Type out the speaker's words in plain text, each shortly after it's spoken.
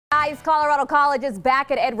Guys, Colorado College is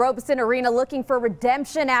back at Ed Robeson Arena looking for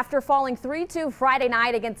redemption after falling 3-2 Friday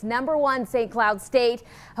night against #1 St. Cloud State.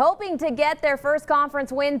 Hoping to get their first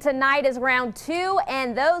conference win tonight is round 2,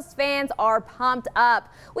 and those fans are pumped up.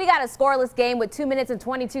 We got a scoreless game with 2 minutes and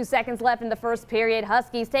 22 seconds left in the first period.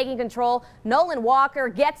 Huskies taking control. Nolan Walker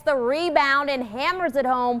gets the rebound and hammers it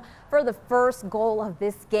home for the first goal of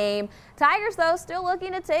this game. Tigers, though, still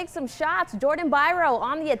looking to take some shots. Jordan Biro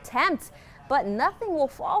on the attempt, but nothing will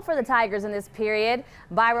fall for the Tigers in this period.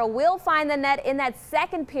 Biro will find the net in that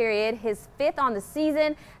second period, his 5th on the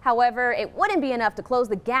season. However, it wouldn't be enough to close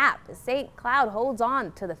the gap. St. Cloud holds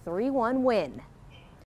on to the 3-1 win.